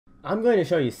I'm going to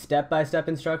show you step-by-step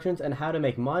instructions on how to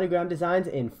make monogram designs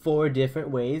in 4 different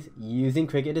ways using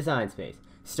Cricut Design Space,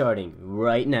 starting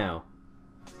right now.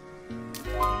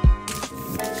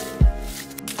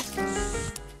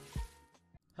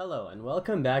 Hello and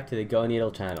welcome back to the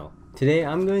Goneedle channel. Today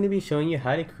I'm going to be showing you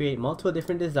how to create multiple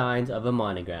different designs of a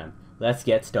monogram. Let's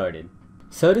get started.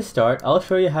 So to start, I'll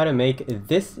show you how to make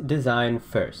this design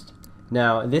first.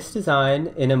 Now this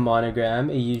design in a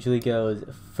monogram, it usually goes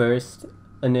first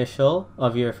initial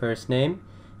of your first name,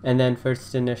 and then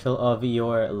first initial of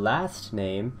your last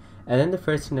name, and then the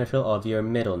first initial of your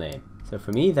middle name. So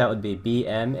for me that would be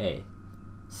BMA.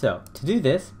 So to do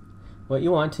this, what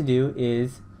you want to do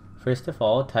is first of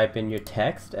all type in your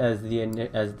text as the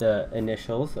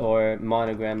initials or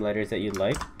monogram letters that you'd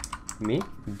like. For me,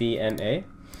 BMA.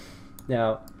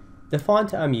 Now the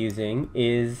font I'm using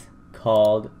is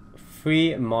called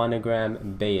Free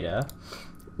Monogram Beta.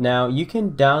 Now you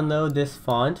can download this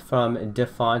font from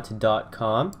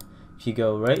dafont.com. If you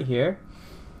go right here,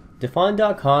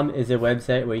 dafont.com is a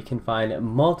website where you can find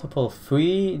multiple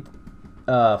free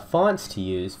fonts to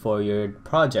use for your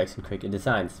projects in Cricut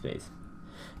Design Space.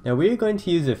 Now we're going to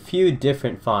use a few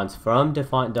different fonts from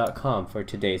dafont.com for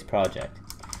today's project.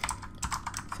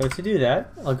 So to do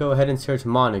that, I'll go ahead and search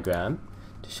monogram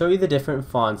to show you the different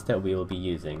fonts that we will be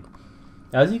using.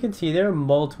 As you can see, there are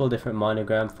multiple different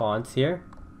monogram fonts here.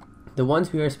 The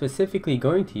ones we are specifically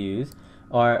going to use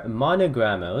are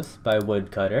Monograms by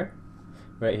Woodcutter,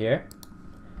 right here,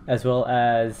 as well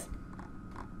as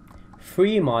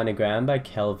Free Monogram by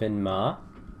Kelvin Ma,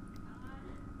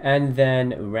 and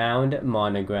then Round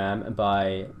Monogram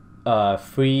by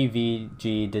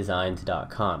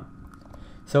freevgdesigns.com.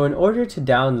 So in order to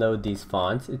download these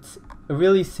fonts, it's a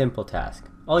really simple task.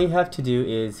 All you have to do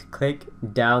is click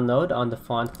download on the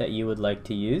font that you would like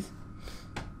to use,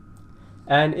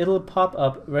 and it'll pop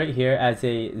up right here as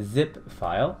a zip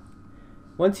file.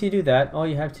 Once you do that, all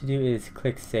you have to do is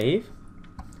click save,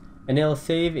 and it'll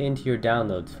save into your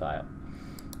downloads file.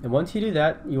 And once you do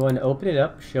that, you want to open it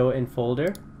up, show it in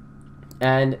folder,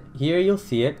 and here you'll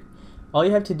see it. All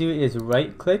you have to do is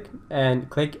right click and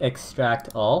click extract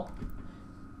all,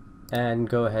 and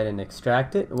go ahead and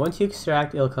extract it. Once you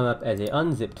extract, it'll come up as a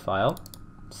unzipped file.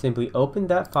 Simply open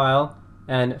that file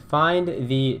and find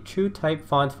the true type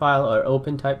font file or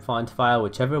open type font file,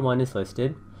 whichever one is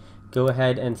listed. Go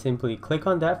ahead and simply click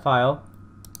on that file,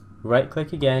 right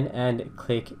click again, and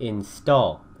click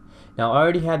install. Now I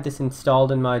already have this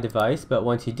installed in my device, but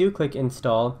once you do click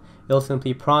install, it'll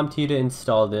simply prompt you to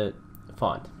install the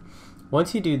font.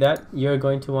 Once you do that, you're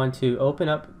going to want to open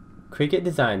up Cricut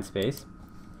Design Space,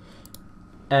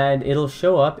 and it'll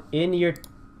show up in your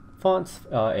fonts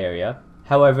area.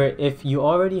 However, if you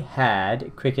already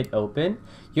had Cricut open,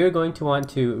 you're going to want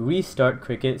to restart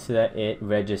Cricut so that it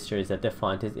registers that the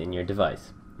font is in your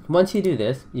device. Once you do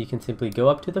this, you can simply go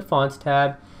up to the Fonts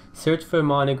tab, search for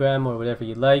monogram or whatever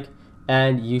you like,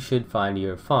 and you should find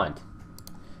your font.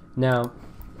 Now,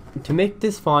 to make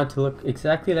this font to look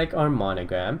exactly like our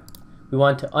monogram, we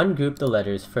want to ungroup the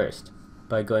letters first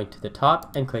by going to the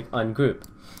top and click ungroup.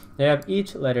 They have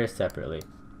each letter separately.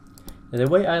 Now, the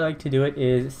way I like to do it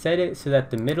is set it so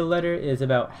that the middle letter is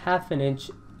about ½ an inch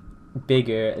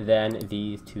bigger than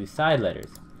these two side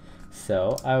letters.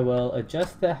 So I will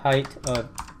adjust the height of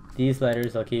these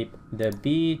letters. I'll keep the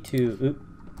B to,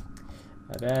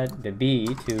 the B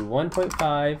to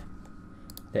 1.5,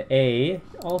 the A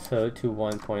also to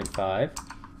 1.5.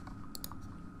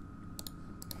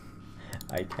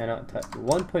 I cannot touch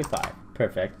 1.5,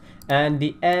 perfect, and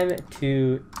the M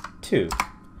to 2,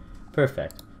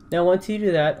 perfect. Now once you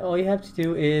do that, all you have to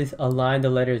do is align the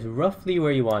letters roughly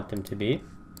where you want them to be,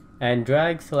 and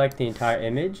select the entire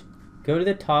image, go to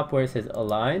the top where it says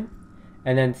align,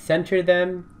 and then center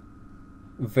them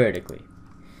vertically.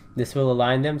 This will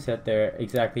align them so that they're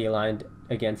exactly aligned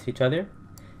against each other,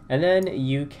 and then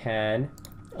you can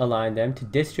align them to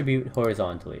distribute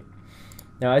horizontally.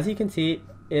 Now as you can see,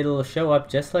 it'll show up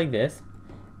just like this,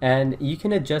 and you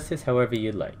can adjust this however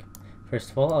you'd like.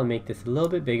 First of all, I'll make this a little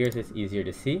bit bigger so it's easier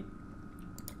to see.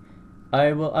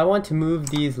 I want to move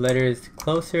these letters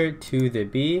closer to the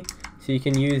B, so you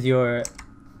can use your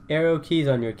arrow keys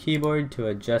on your keyboard to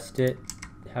adjust it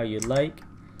how you like.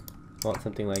 Want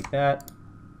something like that.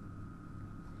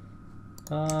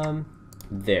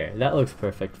 There, that looks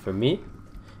perfect for me.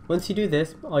 Once you do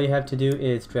this, all you have to do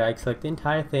is select the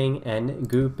entire thing and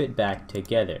group it back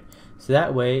together. So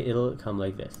that way it'll come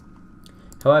like this.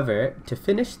 However, to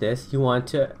finish this, you want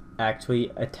to actually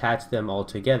attach them all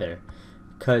together,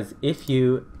 because if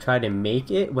you try to make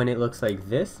it when it looks like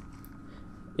this,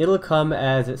 it'll come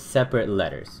as separate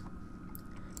letters.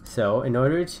 So in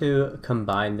order to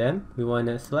combine them, we want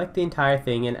to select the entire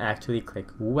thing and actually click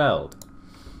weld.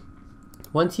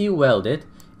 Once you weld it,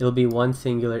 it'll be one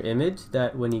singular image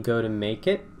that when you go to make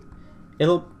it,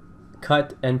 it'll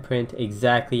cut and print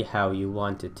exactly how you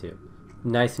want it to.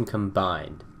 Nice and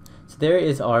combined. So there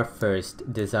is our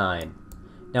first design.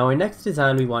 Now our next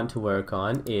design we want to work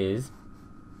on is,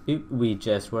 we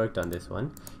just worked on this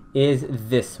one, is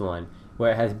this one,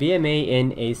 where it has BMA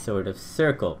in a sort of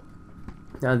circle.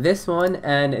 Now this one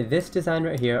and this design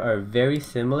right here are very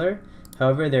similar,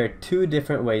 however there are two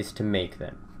different ways to make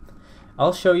them.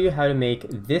 I'll show you how to make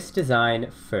this design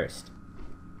first.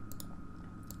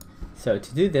 So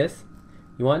to do this,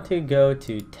 you want to go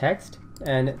to text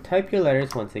and type your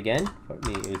letters once again. For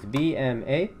me it was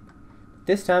BMA.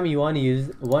 This time you want to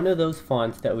use one of those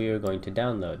fonts that we are going to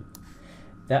download.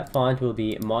 That font will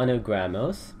be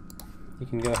Monograms. You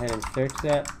can go ahead and search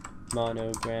that,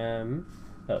 monogram.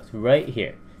 Oh, it's right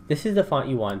here. This is the font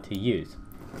you want to use.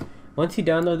 Once you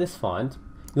download this font,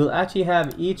 you'll actually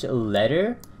have each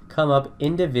letter come up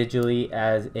individually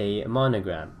as a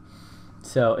monogram.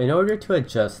 So in order to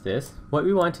adjust this, what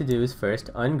we want to do is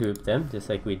first ungroup them, just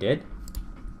like we did.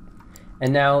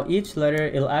 And now each letter,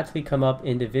 it'll actually come up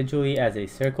individually as a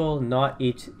circle, not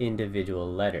each individual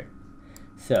letter.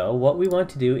 So what we want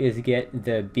to do is get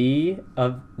the B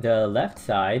of the left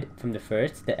side from the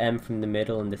first, the M from the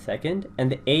middle in the second,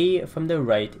 and the A from the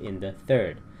right in the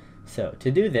third. So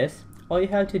to do this, all you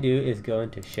have to do is go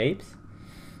into Shapes,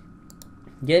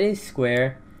 get a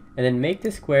square, and then make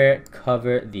the square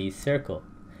cover the circle.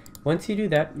 Once you do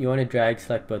that, you want to drag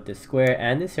select both the square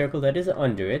and the circle that is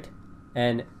under it,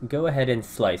 and go ahead and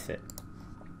slice it.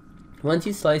 Once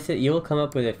you slice it, you will come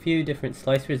up with a few different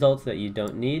slice results that you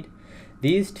don't need.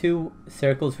 These two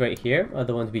circles right here are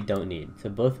the ones we don't need, so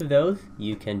both of those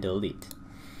you can delete.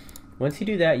 Once you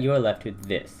do that, you are left with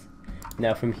this.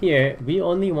 Now from here, we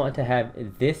only want to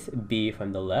have this B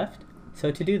from the left, so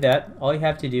to do that, all you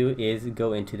have to do is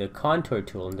go into the contour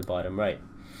tool in the bottom right.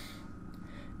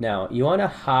 Now you want to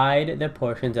hide the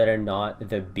portions that are not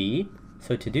the B,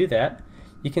 so to do that,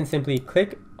 you can simply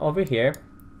click over here,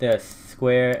 the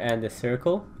square and the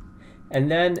circle,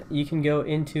 and then you can go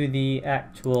into the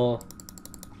actual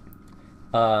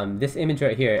this image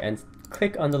right here and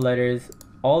click on the letters,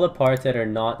 all the parts that are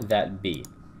not that B.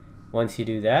 Once you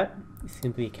do that, you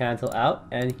simply cancel out,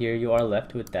 and here you are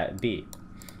left with that B.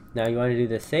 Now you want to do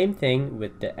the same thing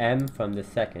with the M from the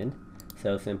second.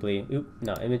 So simply,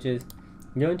 not images,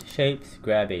 go into Shapes,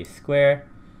 grab a square,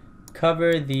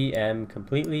 cover the M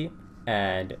completely,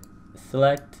 and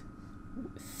select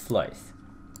Slice.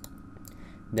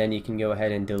 Then you can go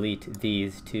ahead and delete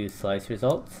these two slice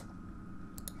results.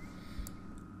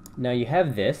 Now you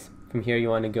have this. From here you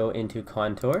want to go into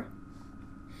Contour,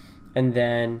 and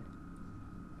then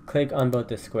click on both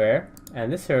the square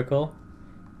and the circle,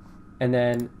 and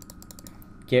then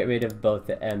get rid of both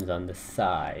the M's on the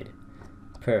side.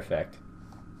 Perfect.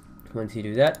 Once you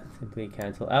do that, simply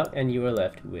cancel out, and you are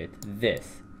left with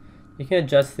this. You can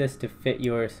adjust this to fit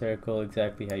your circle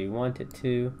exactly how you want it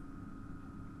to,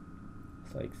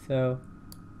 just like so.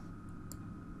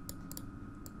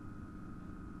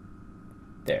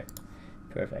 There.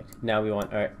 Perfect. Now we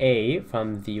want our A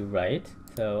from the right.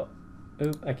 So,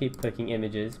 I keep clicking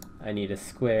images. I need a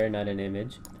square, not an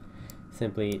image.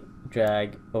 Simply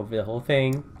drag over the whole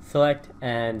thing, select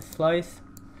and slice.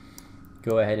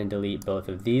 Go ahead and delete both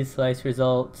of these slice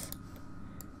results.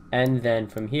 And then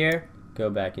from here, go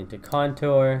back into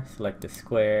Contour, select the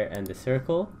square and the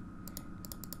circle.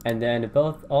 And then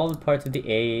all the parts of the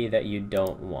A that you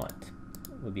don't want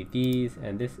will be these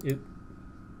and this.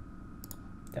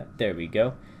 There we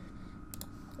go.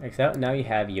 X out. Now you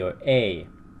have your A.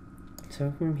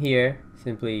 So from here,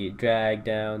 simply drag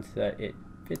down so that it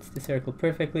fits the circle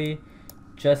perfectly.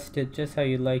 Adjust it just how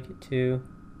you'd like it to,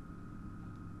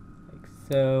 like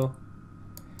so.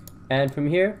 And from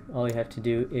here, all you have to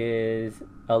do is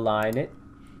align it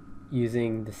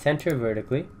using the center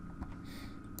vertically.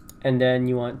 And then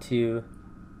you want to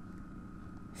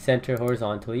center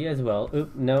horizontally as well.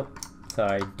 No.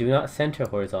 Sorry, do not center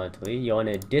horizontally. You want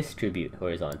to distribute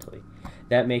horizontally.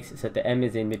 That makes it so that the M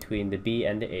is in between the B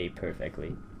and the A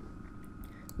perfectly.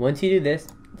 Once you do this,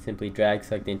 simply drag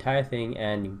select the entire thing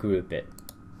and group it.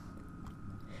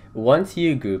 Once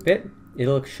you group it,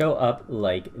 it'll show up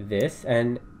like this,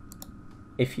 and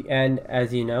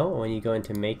as you know, when you go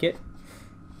into make it,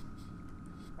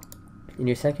 in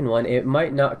your second one, it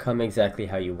might not come exactly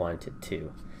how you want it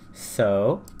to.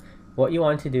 So what you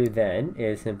want to do then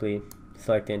is simply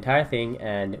select the entire thing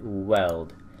and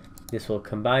weld. This will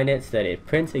combine it so that it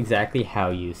prints exactly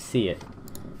how you see it.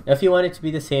 Now, if you want it to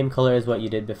be the same color as what you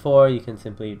did before, you can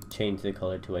simply change the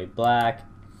color to a black,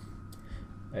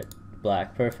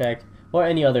 perfect, or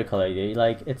any other color you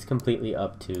like. It's completely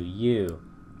up to you.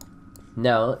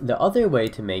 Now, the other way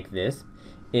to make this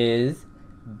is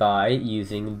by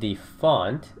using the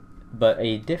font, but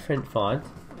a different font,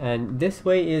 and this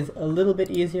way is a little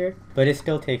bit easier, but it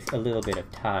still takes a little bit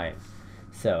of time.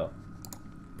 So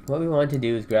what we want to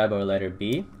do is grab our letter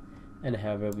B, and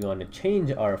however we want to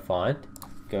change our font,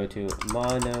 go to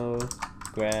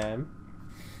monogram.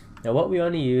 Now what we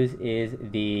want to use is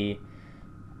the,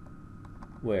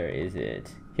 where is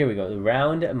it? Here we go, the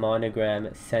round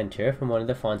monogram center from one of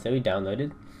the fonts that we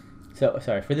downloaded. So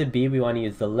sorry, for the B we want to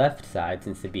use the left side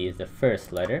since the B is the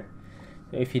first letter.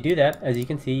 So if you do that, as you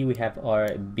can see, we have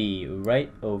our B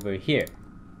right over here.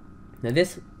 Now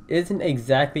this isn't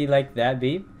exactly like that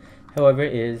B, however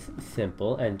it is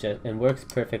simple and works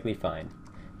perfectly fine.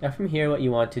 Now from here what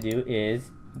you want to do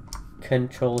is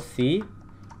Control C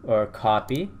or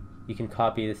copy. You can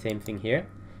copy the same thing here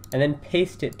and then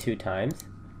paste it 2 times.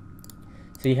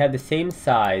 So you have the same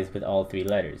size with all 3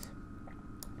 letters.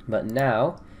 But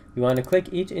now we want to click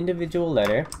each individual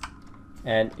letter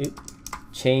and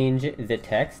change the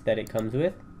text that it comes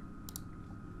with.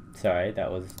 Sorry,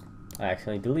 I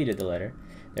accidentally deleted the letter.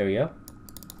 There we go.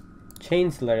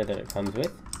 Change the letter that it comes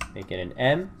with, make it an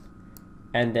M,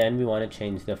 and then we want to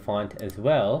change the font as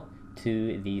well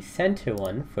to the center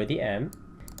one for the M,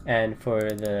 and for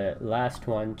the last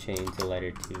one change the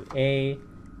letter to A,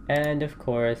 and of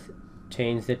course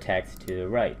change the text to the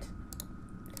right.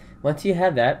 Once you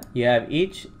have that, you have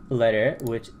each letter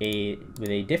with a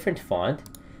different font,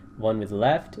 one with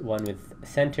left, one with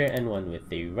center, and one with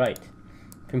the right.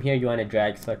 From here you want to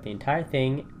drag select the entire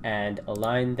thing and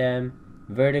align them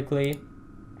vertically,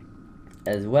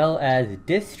 as well as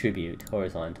distribute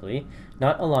horizontally,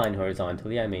 not align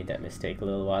horizontally. I made that mistake a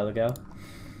little while ago.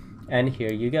 And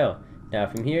here you go. Now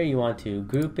from here you want to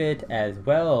group it as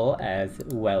well as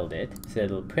weld it, so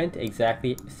it'll print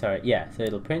exactly, so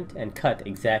it'll print and cut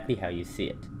exactly how you see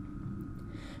it.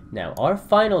 Now our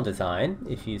final design,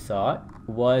 if you saw it,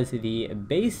 was the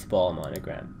baseball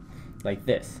monogram, like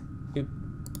this. Oop.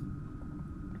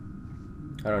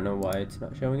 I don't know why it's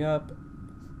not showing up.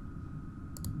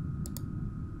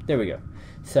 There we go.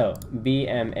 So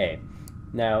BMA.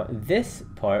 Now this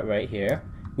part right here,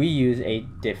 we use a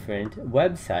different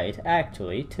website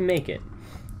actually to make it.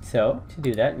 So to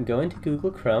do that, go into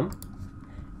Google Chrome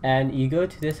and you go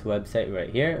to this website right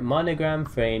here,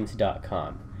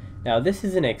 monogrammedframescom. Now this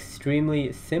is an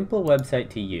extremely simple website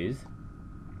to use.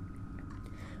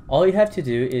 All you have to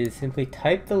do is simply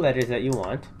type the letters that you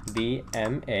want,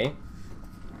 BMA,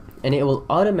 and it will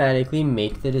automatically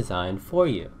make the design for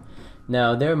you.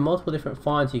 Now there are multiple different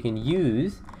fonts you can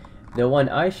use. The one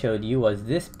I showed you was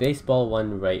this baseball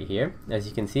one right here. As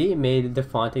you can see, it made the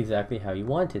font exactly how you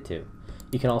want it to.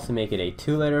 You can also make it a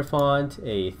 2-letter font,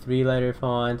 a 3-letter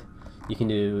font. You can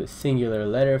do singular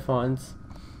letter fonts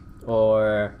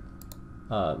or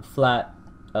flat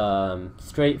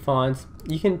straight fonts.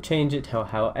 You can change it to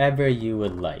however you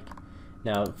would like.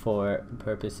 Now for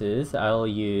purposes, I'll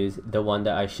use the one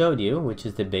that I showed you, which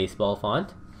is the baseball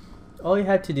font. All you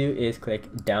have to do is click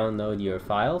download your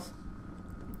files.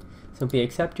 Simply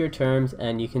accept your terms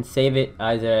and you can save it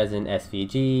either as an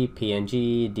SVG,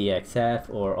 PNG, DXF,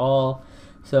 or all.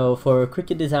 So for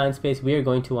Cricut Design Space, we are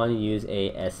going to want to use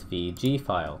a SVG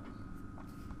file.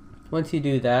 Once you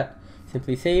do that,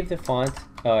 simply save the font,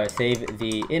 or save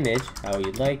the image, how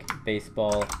you'd like,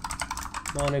 baseball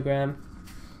monogram,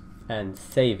 and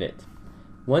save it.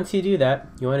 Once you do that,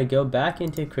 you want to go back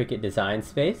into Cricut Design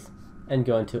Space and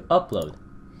go into Upload.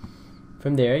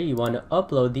 From there, you want to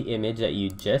upload the image that you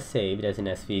just saved as an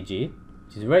SVG,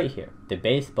 which is right here, the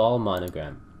baseball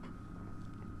monogram.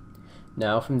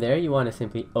 Now from there, you want to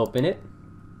simply open it,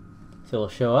 so it'll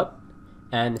show up,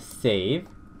 and save.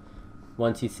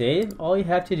 Once you save, all you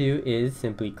have to do is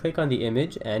simply click on the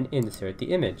image and insert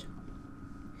the image.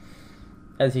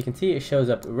 As you can see, it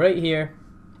shows up right here,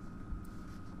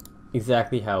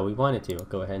 exactly how we want it to. I'll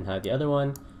go ahead and hide the other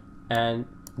one, and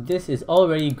this is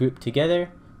already grouped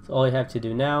together. So all you have to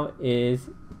do now is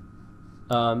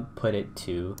put it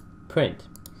to print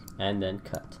and then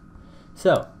cut.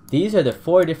 So these are the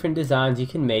 4 different designs you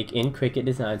can make in Cricut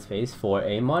Design Space for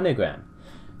a monogram.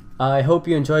 I hope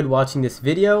you enjoyed watching this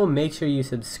video. Make sure you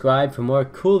subscribe for more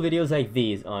cool videos like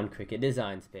these on Cricut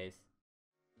Design Space.